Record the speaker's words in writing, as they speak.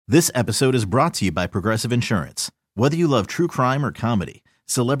This episode is brought to you by Progressive Insurance. Whether you love true crime or comedy,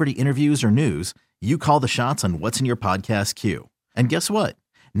 celebrity interviews or news, you call the shots on what's in your podcast queue. And guess what?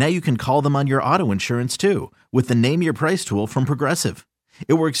 Now you can call them on your auto insurance too with the Name Your Price tool from Progressive.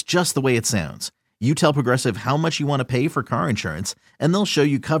 It works just the way it sounds. You tell Progressive how much you want to pay for car insurance, and they'll show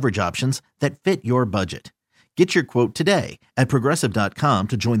you coverage options that fit your budget. Get your quote today at Progressive.com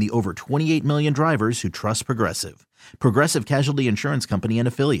to join the over 28 million drivers who trust Progressive. Progressive Casualty Insurance Company and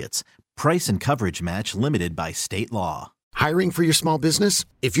Affiliates. Price and coverage match limited by state law. Hiring for your small business?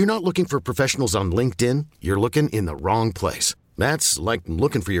 If you're not looking for professionals on LinkedIn, you're looking in the wrong place. That's like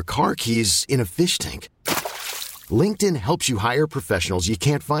looking for your car keys in a fish tank. LinkedIn helps you hire professionals you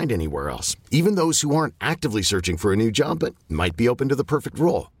can't find anywhere else, even those who aren't actively searching for a new job but might be open to the perfect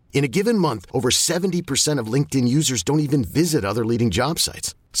role. In a given month, over 70% of LinkedIn users don't even visit other leading job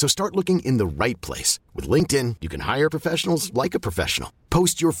sites. So start looking in the right place. With LinkedIn, you can hire professionals like a professional.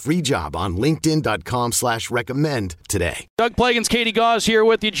 Post your free job on linkedin.com/recommend today. Doug Plagens, Katie Gauze here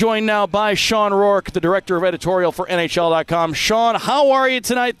with you, joined now by Sean Rourke, the director of editorial for NHL.com. Sean, how are you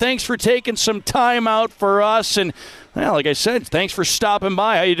tonight? Thanks for taking some time out for us. And, well, like I said, thanks for stopping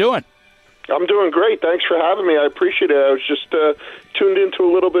by. How you doing? I'm doing great. Thanks for having me. I appreciate it. I was just tuned into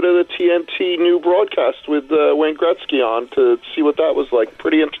a little bit of the TNT new broadcast with Wayne Gretzky on to see what that was like.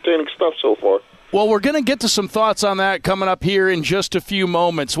 Pretty entertaining stuff so far. Well, we're going to get to some thoughts on that coming up here in just a few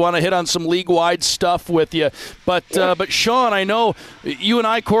moments. Want to hit on some league-wide stuff with you. But Sean, I know you and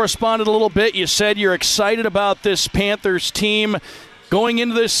I corresponded a little bit. You said you're excited about this Panthers team going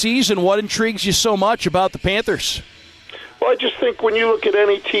into this season. What intrigues you so much about the Panthers? Well, I just think when you look at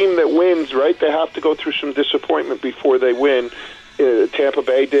any team that wins, right, they have to go through some disappointment before they win. Tampa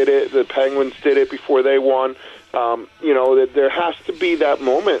Bay did it. The Penguins did it before they won. There has to be that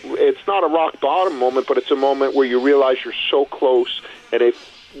moment. It's not a rock-bottom moment, but it's a moment where you realize you're so close, and if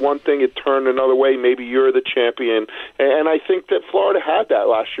one thing had turned another way, maybe you're the champion. And I think that Florida had that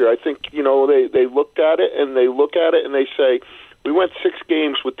last year. I think, they looked at it, and they look at it, and they say, we went 6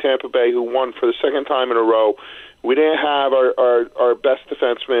 games with Tampa Bay, who won for the second time in a row. We didn't have our best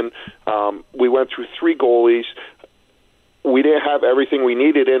defenseman. We went through 3 goalies. We didn't have everything we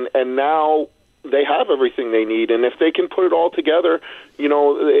needed, and now they have everything they need. And if they can put it all together, they're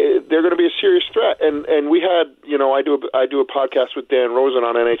going to be a serious threat. And we had, I do a podcast with Dan Rosen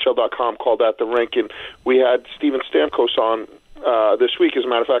on NHL.com called At the Rink, and we had Steven Stamkos on this week. As a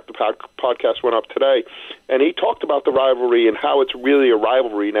matter of fact, the podcast went up today, and he talked about the rivalry and how it's really a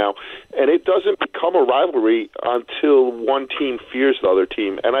rivalry now. And it doesn't become a rivalry until one team fears the other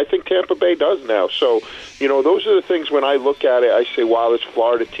team, and I think Tampa Bay does now. So, those are the things when I look at it, I say, wow, this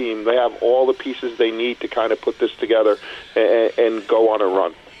Florida team, they have all the pieces they need to kind of put this together and go on a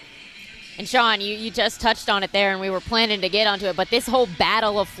run. And Sean, you just touched on it there, and we were planning to get onto it, but this whole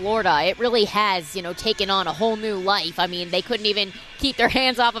Battle of Florida, it really has, taken on a whole new life. I mean, they couldn't even keep their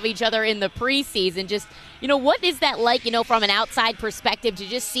hands off of each other in the preseason. Just, what is that like, from an outside perspective to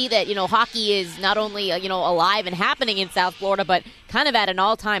just see that, hockey is not only, alive and happening in South Florida, but kind of at an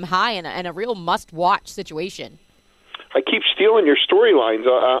all-time high and a real must-watch situation? I keep stealing your storylines.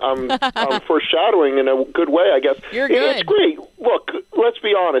 I'm foreshadowing in a good way, I guess. You're good. It's great. Look, let's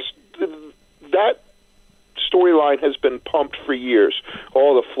be honest. That storyline has been pumped for years.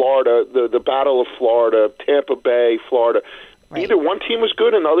 All the Battle of Florida, Tampa Bay, Florida. Right. Either one team was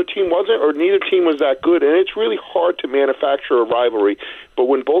good and the other team wasn't, or neither team was that good. And it's really hard to manufacture a rivalry. But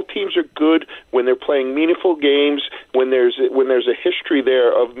when both teams are good, when they're playing meaningful games, when there's a history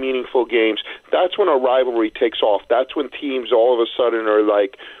there of meaningful games, that's when a rivalry takes off. That's when teams all of a sudden are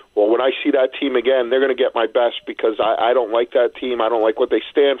like, well, when I see that team again, they're going to get my best because I don't like that team. I don't like what they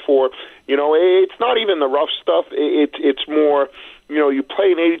stand for. It's not even the rough stuff. It's more, you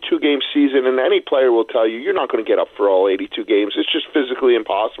play an 82-game season, and any player will tell you, you're not going to get up for all 82 games. It's just physically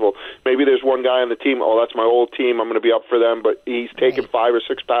impossible. Maybe there's one guy on the team, that's my old team, I'm going to be up for them, but he's taking 5 or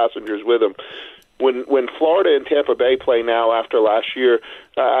 6 passengers with him. When Florida and Tampa Bay play now after last year,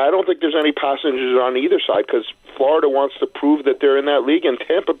 I don't think there's any passengers on either side because Florida wants to prove that they're in that league, and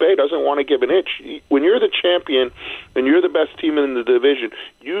Tampa Bay doesn't want to give an inch. When you're the champion and you're the best team in the division,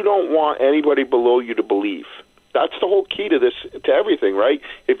 you don't want anybody below you to believe. That's the whole key to this, to everything, right?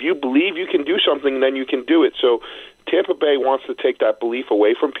 If you believe you can do something, then you can do it. So Tampa Bay wants to take that belief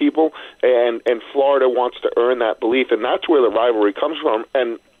away from people, and Florida wants to earn that belief, and that's where the rivalry comes from.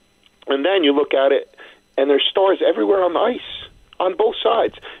 And then you look at it, and there's stars everywhere on the ice, on both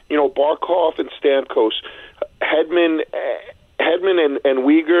sides. Barkov and Stamkos, Hedman and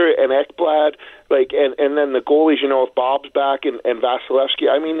Uyghur and Ekblad, and then the goalies. If Bob's back and Vasilevsky.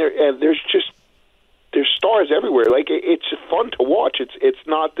 I mean, there's just there's stars everywhere. Like, it's fun to watch. It's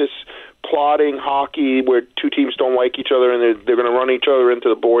not this plodding hockey where two teams don't like each other and they're going to run each other into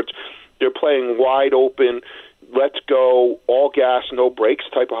the boards. They're playing wide open, let's go, all gas, no brakes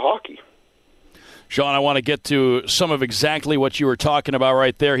type of hockey. Sean, I want to get to some of exactly what you were talking about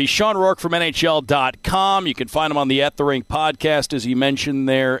right there. He's Sean Rourke from NHL.com. You can find him on the At the Rink podcast, as he mentioned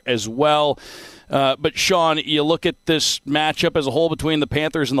there as well. But, Sean, you look at this matchup as a whole between the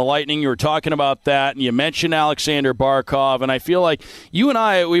Panthers and the Lightning. You were talking about that, and you mentioned Alexander Barkov. And I feel like you and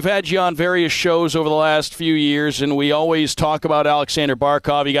I, we've had you on various shows over the last few years, and we always talk about Alexander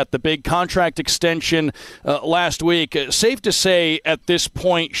Barkov. He got the big contract extension last week. Safe to say at this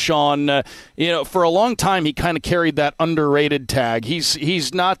point, Sean, for a long time he kind of carried that underrated tag.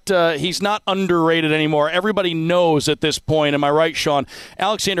 He's not underrated anymore. Everybody knows at this point. Am I right, Sean?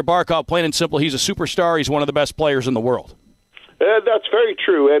 Alexander Barkov, plain and simple, he's a superstar. He's one of the best players in the world. That's very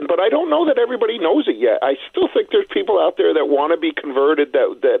true, but I don't know that everybody knows it yet. I still think there's people out there that want to be converted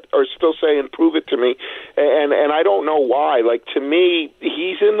that are still saying, prove it to me, and I don't know why. Like, to me,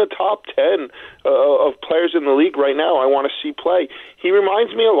 he's in the top 10 of players in the league right now I want to see play. He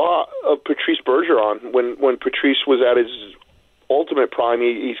reminds me a lot of Patrice Bergeron when Patrice was at his ultimate prime.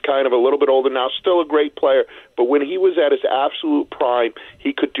 He's kind of a little bit older now, still a great player, but when he was at his absolute prime,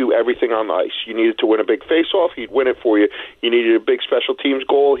 he could do everything on the ice. You needed to win a big faceoff, he'd win it for you. You needed a big special teams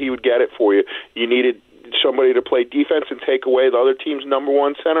goal, he would get it for you. You needed somebody to play defense and take away the other team's number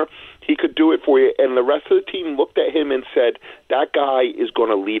one center, he could do it for you. And the rest of the team looked at him and said, that guy is going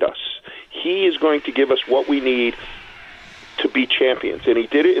to lead us. He is going to give us what we need to be champions. And he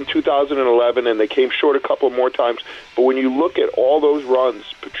did it in 2011, and they came short a couple more times. But when you look at all those runs,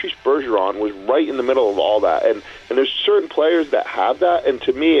 Patrice Bergeron was right in the middle of all that. And there's certain players that have that, and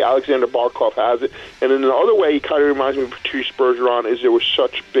to me, Alexander Barkov has it. And in another way, he kind of reminds me of Patrice Bergeron, is there were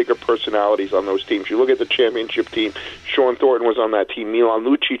such bigger personalities on those teams. You look at the championship team, Sean Thornton was on that team, Milan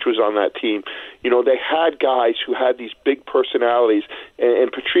Lucic was on that team. They had guys who had these big personalities,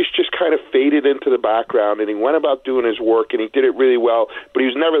 and Patrice just kind of faded into the background, and he went about doing his work, and he did it really well, but he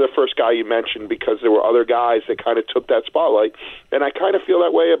was never the first guy you mentioned because there were other guys that kind of took that spotlight. And I kind of feel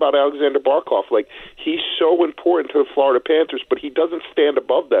that way about Alexander Barkov. Like, he's so important to the Florida Panthers, but he doesn't stand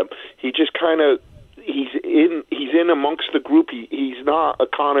above them. He just kind of he's in amongst the group. He's not a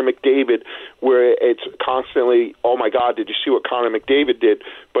Connor McDavid where it's constantly, oh my God, did you see what Connor McDavid did?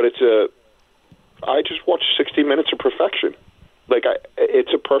 But I just watched 60 minutes of perfection.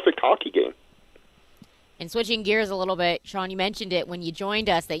 It's a perfect hockey game. And switching gears a little bit, Sean, you mentioned it when you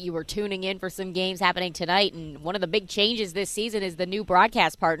joined us that you were tuning in for some games happening tonight. And one of the big changes this season is the new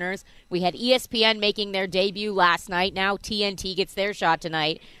broadcast partners. We had ESPN making their debut last night. Now TNT gets their shot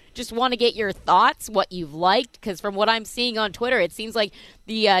tonight. Just want to get your thoughts, what you've liked, because from what I'm seeing on Twitter, it seems like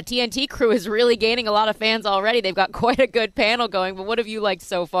the TNT crew is really gaining a lot of fans already. They've got quite a good panel going. But what have you liked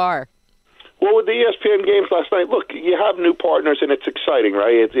so far? Well, with the ESPN games last night, look, you have new partners, and it's exciting,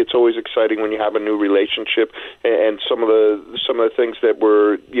 right? It's always exciting when you have a new relationship, and some of the things that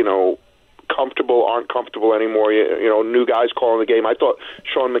were, comfortable aren't comfortable anymore. New guys calling the game. I thought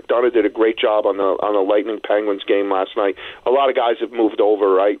Sean McDonough did a great job on the Lightning Penguins game last night. A lot of guys have moved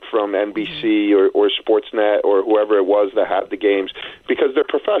over, right, from NBC or Sportsnet or whoever it was that had the games because they're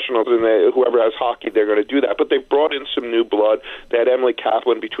professionals, and whoever has hockey, they're going to do that. But they've brought in some new blood. They had Emily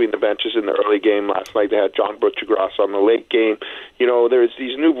Kaplan between the benches in the early game last night. They had John Butchergrass on the late game. There's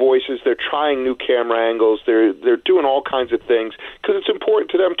these new voices. They're trying new camera angles. They're doing all kinds of things because it's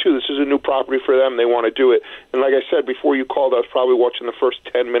important to them too. This is a new property for them. They want to do it. And like I said, before you called, I was probably watching the first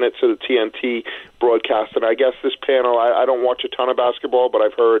 10 minutes of the TNT broadcast. And I guess this panel, I don't watch a ton of basketball, but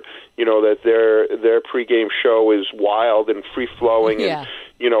I've heard, that their pregame show is wild and free-flowing. Yeah.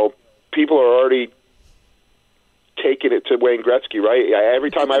 And, people are already taking it to Wayne Gretzky, right?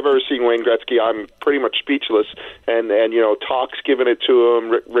 Every time I've ever seen Wayne Gretzky, I'm pretty much speechless. And Talk's giving it to him,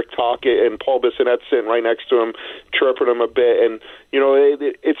 Rick Tocchet and Paul Bissonnette sitting right next to him, chirping him a bit. And,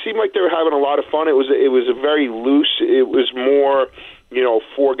 it seemed like they were having a lot of fun. It was a very loose, it was more,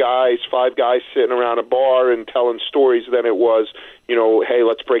 4 guys, 5 guys sitting around a bar and telling stories than it was, hey,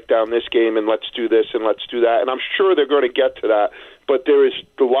 let's break down this game and let's do this and let's do that. And I'm sure they're going to get to that. But there is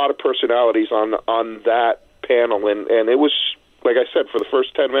a lot of personalities on that panel, and it was, like I said, for the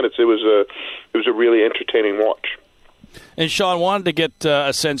first 10 minutes, it was a really entertaining watch. And Sean, wanted to get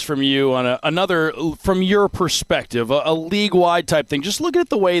a sense from you on another, from your perspective, a league-wide type thing. Just look at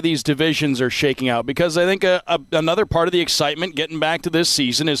the way these divisions are shaking out, because I think another part of the excitement getting back to this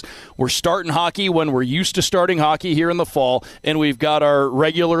season is we're starting hockey when we're used to starting hockey here in the fall, and we've got our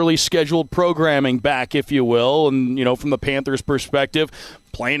regularly scheduled programming back, if you will, and from the Panthers' perspective.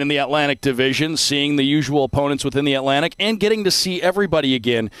 playing in the Atlantic Division, seeing the usual opponents within the Atlantic, and getting to see everybody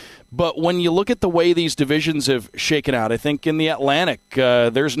again. But when you look at the way these divisions have shaken out, I think in the Atlantic,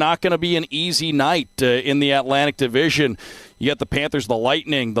 there's not going to be an easy night in the Atlantic Division. You got the Panthers, the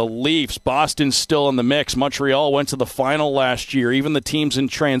Lightning, the Leafs. Boston's still in the mix. Montreal went to the final last year. Even the teams in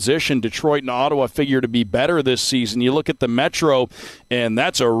transition, Detroit and Ottawa, figure to be better this season. You look at the Metro, and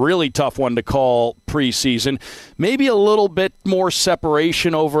that's a really tough one to call preseason. Maybe a little bit more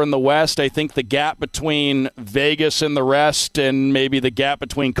separation over in the West. I think the gap between Vegas and the rest, and maybe the gap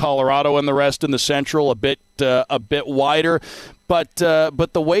between Colorado and the rest in the Central, a bit wider. But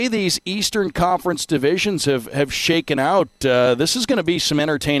the way these Eastern Conference divisions have shaken out, this is going to be some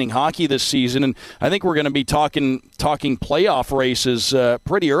entertaining hockey this season, and I think we're going to be talking playoff races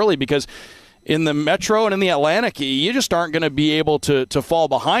pretty early, because in the Metro and in the Atlantic, you just aren't going to be able to fall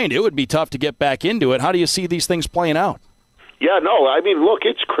behind. It would be tough to get back into it. How do you see these things playing out? Yeah, no, I mean, look,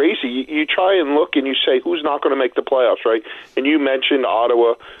 it's crazy. You try and look and you say, who's not going to make the playoffs, right? And you mentioned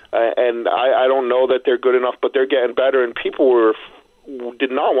Ottawa, and I don't know that they're good enough, but they're getting better, and people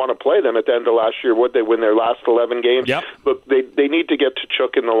did not want to play them at the end of last year. Would they win their last 11 games? Yep. But they need to get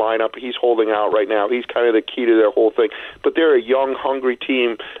Tkachuk in the lineup. He's holding out right now. He's kind of the key to their whole thing. But they're a young, hungry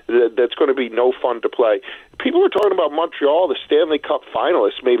team that's going to be no fun to play. People are talking about Montreal, the Stanley Cup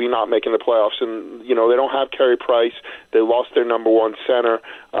finalists, maybe not making the playoffs, and they don't have Carey Price. They lost their number one center.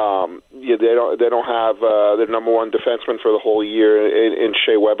 They don't have their number one defenseman for the whole year in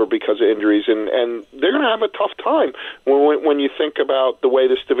Shea Weber because of injuries, and they're going to have a tough time when you think about the way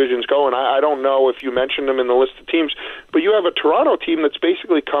this division's going. I don't know if you mentioned them in the list of teams, but you have a Toronto team that's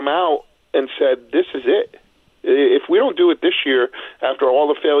basically come out and said, "This is it. If we don't do it this year, after all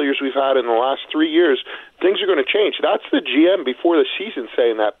the failures we've had in the last 3 years, things are going to change." That's the GM before the season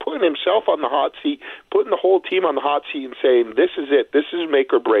saying that, putting himself on the hot seat, putting the whole team on the hot seat and saying, this is it. This is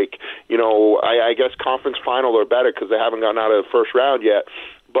make or break. I guess conference final or better because they haven't gotten out of the first round yet.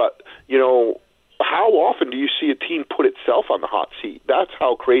 But, how often do you see a team put itself on the hot seat? That's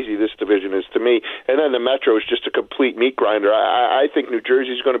how crazy this division is to me. And then the Metro is just a complete meat grinder. I think New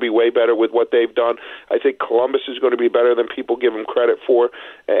Jersey is going to be way better with what they've done. I think Columbus is going to be better than people give them credit for.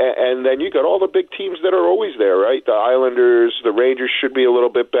 And then you got all the big teams that are always there, right? The Islanders, the Rangers should be a little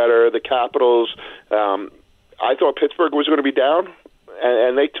bit better. The Capitals. I thought Pittsburgh was going to be down.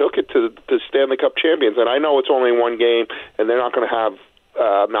 And they took it to the Stanley Cup champions. And I know it's only one game, and they're not going to have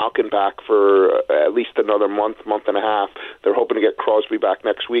Malkin back for at least another month and a half. They're hoping to get Crosby back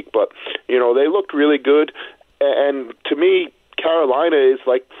next week. But, they looked really good. And to me, Carolina is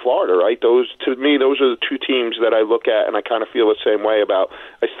like Florida, right? Those are the two teams that I look at and I kind of feel the same way about.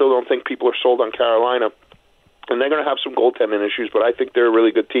 I still don't think people are sold on Carolina. And they're going to have some goaltending issues, but I think they're a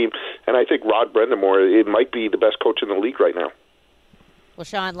really good team. And I think Rod Brind'Amour, it might be the best coach in the league right now. Well,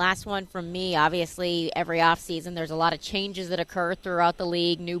 Sean, last one from me. Obviously, every offseason there's a lot of changes that occur throughout the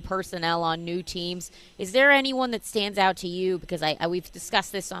league, new personnel on new teams. Is there anyone that stands out to you? Because we've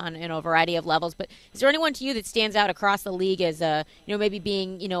discussed this on a variety of levels, but is there anyone to you that stands out across the league as maybe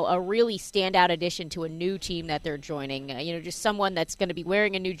being a really standout addition to a new team that they're joining? Just someone that's going to be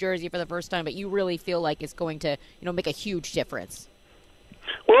wearing a new jersey for the first time, but you really feel like is going to make a huge difference.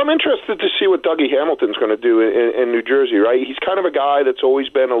 Well, I'm interested to see what Dougie Hamilton's going to do in New Jersey, right? He's kind of a guy that's always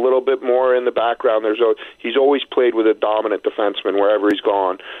been a little bit more in the background. He's always played with a dominant defenseman wherever he's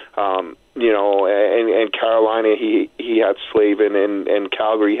gone. And Carolina, he had Slavin, and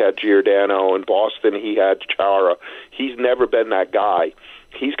Calgary had Giordano, and Boston he had Chara. He's never been that guy.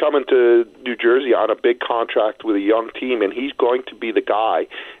 He's coming to New Jersey on a big contract with a young team, and he's going to be the guy.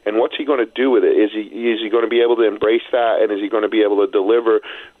 And what's he going to do with it? Is he going to be able to embrace that, and is he going to be able to deliver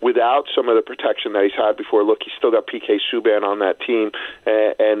without some of the protection that he's had before? Look, he's still got PK Subban on that team,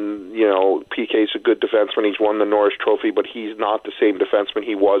 and PK's a good defenseman. He's won the Norris Trophy, but he's not the same defenseman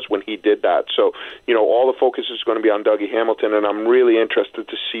he was when he did that. So, all the focus is going to be on Dougie Hamilton, and I'm really interested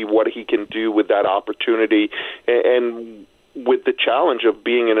to see what he can do with that opportunity and with the challenge of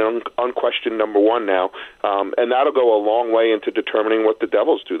being an unquestioned number one now. And that'll go a long way into determining what the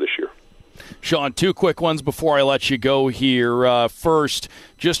Devils do this year. Sean, two quick ones before I let you go here. First,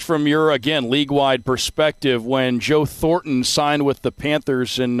 just from your, again, league-wide perspective, when Joe Thornton signed with the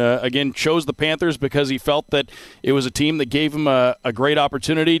Panthers and, again, chose the Panthers because he felt that it was a team that gave him a great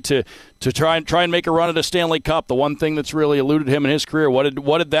opportunity to try and make a run at a Stanley Cup, the one thing that's really eluded him in his career.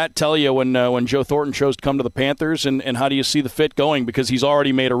 What did that tell you when Joe Thornton chose to come to the Panthers, and how do you see the fit going? Because he's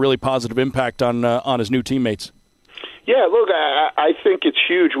already made a really positive impact on his new teammates. Yeah, look, I think it's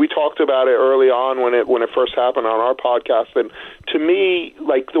huge. We talked about it early on when it first happened on our podcast, and to me,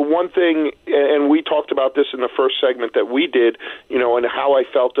 like the one thing, and we talked about this in the first segment that we did, and how I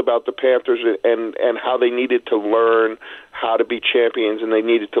felt about the Panthers and how they needed to learn how to be champions and they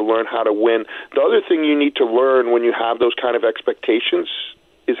needed to learn how to win. The other thing you need to learn when you have those kind of expectations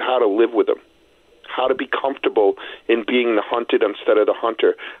is how to live with them. How to be comfortable in being the hunted instead of the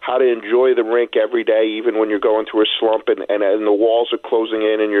hunter, how to enjoy the rink every day, even when you're going through a slump and the walls are closing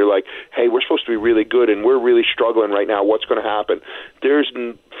in and you're like, hey, we're supposed to be really good and we're really struggling right now. What's going to happen? There's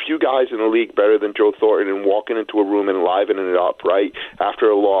few guys in the league better than Joe Thornton in walking into a room and livening it up, right, after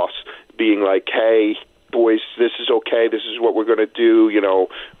a loss, being like, hey, boys, this is okay, this is what we're going to do,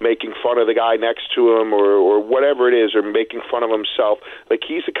 making fun of the guy next to him or whatever it is, or making fun of himself. Like,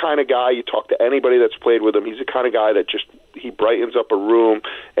 he's the kind of guy, you talk to anybody that's played with him, he's the kind of guy that he brightens up a room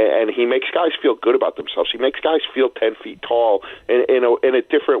and he makes guys feel good about themselves. He makes guys feel 10 feet tall in a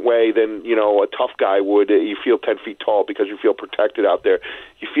different way than, a tough guy would. You feel 10 feet tall because you feel protected out there.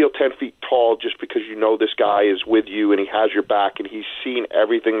 You feel 10 feet tall just because you know this guy is with you and he has your back and he's seen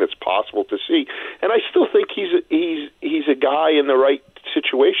everything that's possible to see. And I still think he's a guy in the right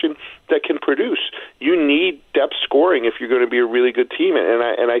situation that can produce. You need depth scoring if you're going to be a really good team,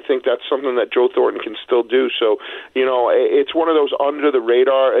 and I think that's something that Joe Thornton can still do. So, it's one of those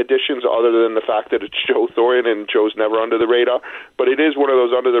under-the-radar additions, other than the fact that it's Joe Thornton and Joe's never under the radar, but it is one of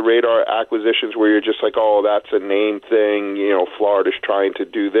those under-the-radar acquisitions where you're just like, oh, that's a name thing, Florida's trying to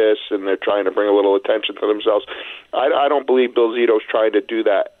do this, and they're trying to bring a little attention to themselves. I don't believe Bill Zito's trying to do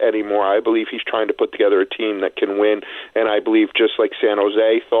that anymore. I believe he's trying to put together a team that can win, and I believe just like San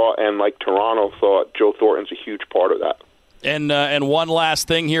Jose thought and like Toronto thought, Joe Thornton's a huge part of that. And one last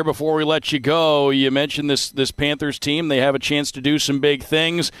thing here before we let you go. You mentioned this Panthers team. They have a chance to do some big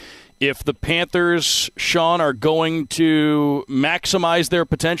things. If the Panthers, Sean, are going to maximize their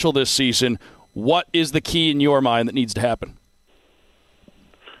potential this season, what is the key in your mind that needs to happen?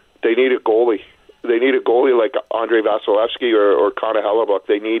 They need a goalie. They need a goalie like Andrei Vasilevsky or Connor Hellebuck.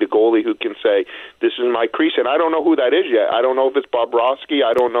 They need a goalie who can say, this is my crease. And I don't know who that is yet. I don't know if it's Bobrovsky.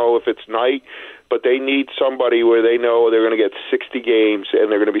 I don't know if it's Knight. But they need somebody where they know they're going to get 60 games and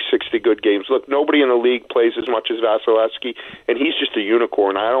they're going to be 60 good games. Look, nobody in the league plays as much as Vasilevsky, and he's just a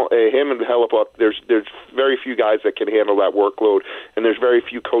unicorn. Him and Hellebuck, there's very few guys that can handle that workload, and there's very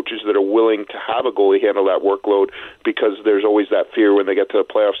few coaches that are willing to have a goalie handle that workload because there's always that fear when they get to the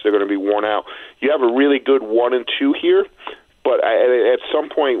playoffs they're going to be worn out. You have a really good 1 and 2 here, but at some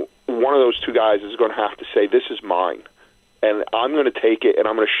point one of those two guys is going to have to say, this is mine. And I'm going to take it, and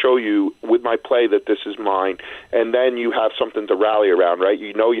I'm going to show you with my play that this is mine. And then you have something to rally around, right?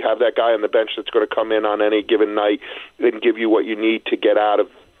 You have that guy on the bench that's going to come in on any given night and give you what you need to get out of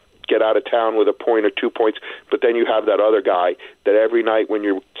town with a point or 2 points. But then you have that other guy that every night when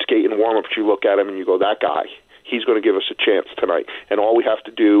you're skating warm-ups, you look at him and you go, that guy, he's going to give us a chance tonight. And all we have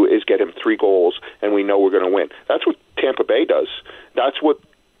to do is get him 3 goals, and we know we're going to win. That's what Tampa Bay does. That's what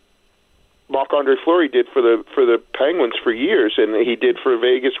Marc-Andre Fleury did for the Penguins for years, and he did for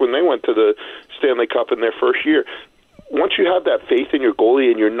Vegas when they went to the Stanley Cup in their first year. Once you have that faith in your goalie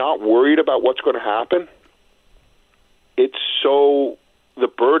and you're not worried about what's going to happen, the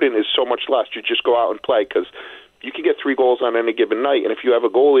burden is so much less. You just go out and play because you can get 3 goals on any given night, and if you have a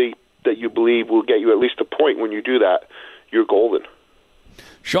goalie that you believe will get you at least a point when you do that, you're golden.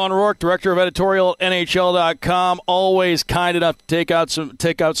 Sean Rourke, Director of Editorial at NHL.com, always kind enough to take out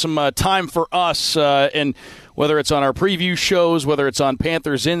some time for us, and whether it's on our preview shows, whether it's on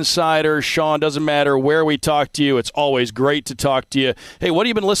Panthers Insider, Sean, doesn't matter where we talk to you, it's always great to talk to you. Hey, what have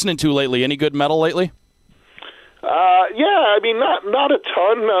you been listening to lately? Any good metal lately? Yeah, I mean, not a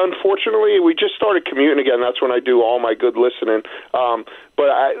ton, unfortunately. We just started commuting again. That's when I do all my good listening. But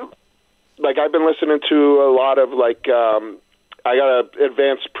I've been listening to a lot of I got an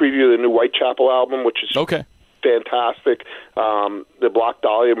advanced preview of the new Whitechapel album, which is fantastic. The Black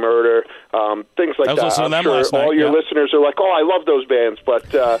Dahlia Murder, things like that. I was listening to them last night. All your listeners are like, oh, I love those bands. But,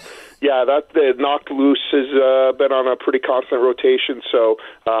 the Knocked Loose has been on a pretty constant rotation, so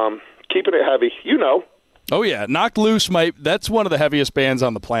keeping it heavy. Oh, yeah. Knocked Loose, that's one of the heaviest bands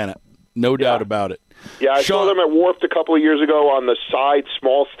on the planet. No doubt about it. Yeah, I saw them at Warped a couple of years ago on the side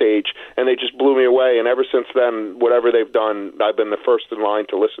small stage, and they just blew me away. And ever since then, whatever they've done, I've been the first in line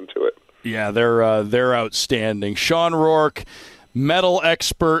to listen to it. Yeah, they're outstanding. Sean Rourke, metal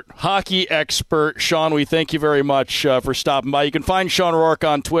expert, hockey expert. Sean, we thank you very much for stopping by. You can find Sean Rourke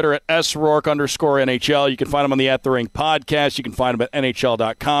on Twitter at @SRourke_NHL. You can find him on the At the Rink podcast. You can find him at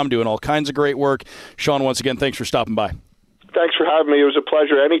NHL.com doing all kinds of great work. Sean, once again, thanks for stopping by. Thanks. thanks for having me. It was a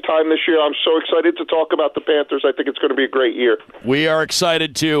pleasure. Anytime this year. I'm so excited to talk about the Panthers. I think it's going to be a great year. We are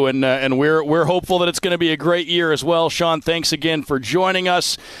excited too, and we're hopeful that it's going to be a great year as well. Sean, thanks again for joining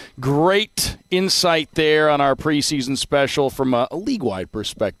us. Great insight there on our preseason special from a league-wide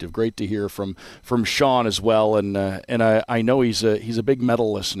perspective. Great to hear from Sean as well, and I know he's a big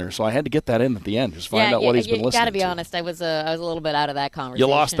metal listener, so I had to get that in at the end. Just find out what he's been listening to. Got to be honest, I was a little bit out of that conversation.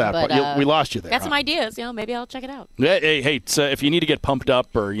 You lost that, but we lost you there. Got some ideas, maybe I'll check it out. Hey, if you need to get pumped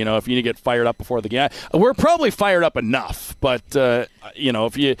up, or if you need to get fired up before the game, we're probably fired up enough. But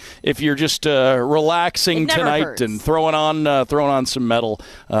if you're just relaxing tonight hurts. and throwing on some metal,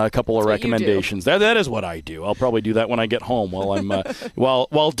 a couple of recommendations. That is what I do. I'll probably do that when I get home while I'm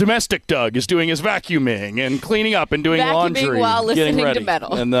while domestic Doug is doing his vacuuming and cleaning up and doing laundry, while listening getting ready. to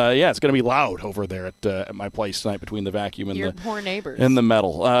metal. And it's going to be loud over there at my place tonight between the vacuum and your poor neighbors and the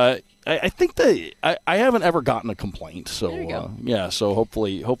metal. I think that I haven't ever gotten a complaint, so so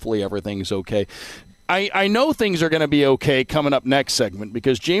hopefully everything's okay. I know things are going to be okay coming up next segment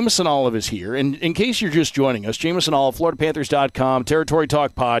because Jameson Olive is here. And in case you're just joining us, Jameson Olive, FloridaPanthers.com, Territory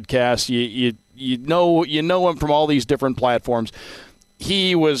Talk podcast. You know him from all these different platforms.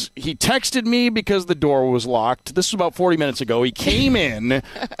 He texted me because the door was locked. This was about 40 minutes ago. He came in,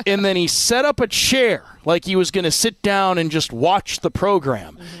 and then he set up a chair like he was going to sit down and just watch the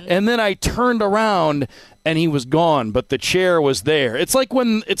program. Mm-hmm. And then I turned around, and he was gone, but the chair was there. It's like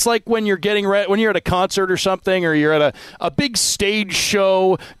when you're getting ready, when you're at a concert or something, or you're at a big stage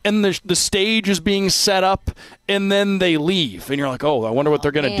show, and the stage is being set up, and then they leave, and you're like, oh, I wonder what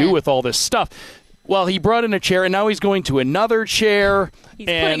they're going to do with all this stuff. Well, he brought in a chair, and now he's going to another chair. He's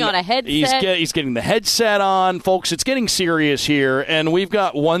putting on a headset. He's getting the headset on. Folks, it's getting serious here, and we've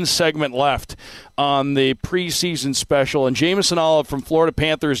got one segment left on the preseason special. And Jameson Olive from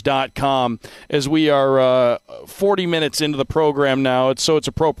FloridaPanthers.com, as we are 40 minutes into the program now, it's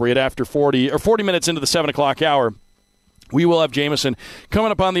appropriate after 40 minutes into the 7 o'clock hour. We will have Jameson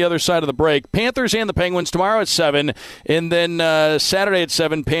coming up on the other side of the break. Panthers and the Penguins tomorrow at 7, and then Saturday at 6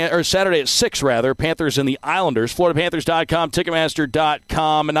 rather. Panthers and the Islanders. FloridaPanthers.com,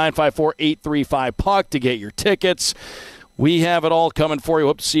 Ticketmaster.com, and 954-835-PUCK to get your tickets. We have it all coming for you.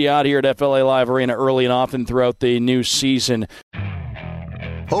 Hope to see you out here at FLA Live Arena early and often throughout the new season.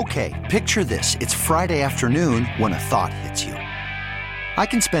 Okay, picture this. It's Friday afternoon when a thought hits you. I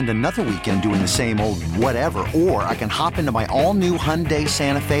can spend another weekend doing the same old whatever, or I can hop into my all-new Hyundai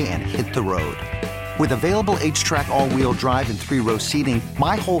Santa Fe and hit the road. With available H-Track all-wheel drive and 3-row seating,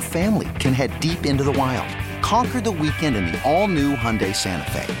 my whole family can head deep into the wild. Conquer the weekend in the all-new Hyundai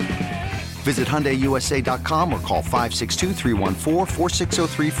Santa Fe. Visit HyundaiUSA.com or call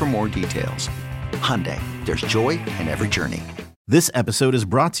 562-314-4603 for more details. Hyundai, there's joy in every journey. This episode is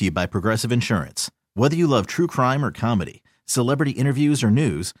brought to you by Progressive Insurance. Whether you love true crime or comedy, celebrity interviews or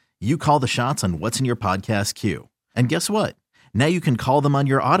news, you call the shots on what's in your podcast queue. And guess what? Now you can call them on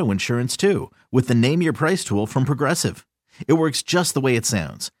your auto insurance too with the Name Your Price tool from Progressive. It works just the way it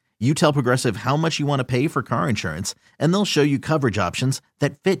sounds. You tell Progressive how much you want to pay for car insurance, and they'll show you coverage options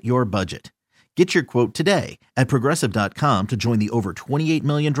that fit your budget. Get your quote today at Progressive.com to join the over 28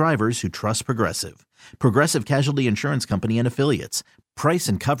 million drivers who trust Progressive. Progressive Casualty Insurance Company and Affiliates. Price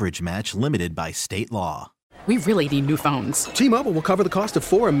and coverage match limited by state law. We really need new phones. T-Mobile will cover the cost of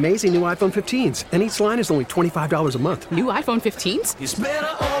 4 amazing new iPhone 15s, and each line is only $25 a month. New iPhone 15s? It's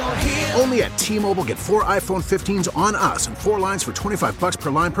better over here. Only at T-Mobile, get 4 iPhone 15s on us and 4 lines for $25 per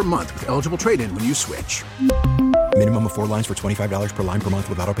line per month with eligible trade-in when you switch. Minimum of 4 lines for $25 per line per month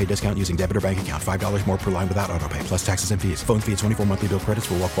with autopay discount using debit or bank account. $5 more per line without autopay, plus taxes and fees. Phone fee at 24 monthly bill credits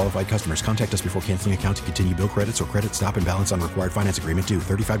for well-qualified customers. Contact us before canceling account to continue bill credits or credit stop and balance on required finance agreement due.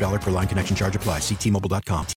 $35 per line connection charge applies. See T-Mobile.com.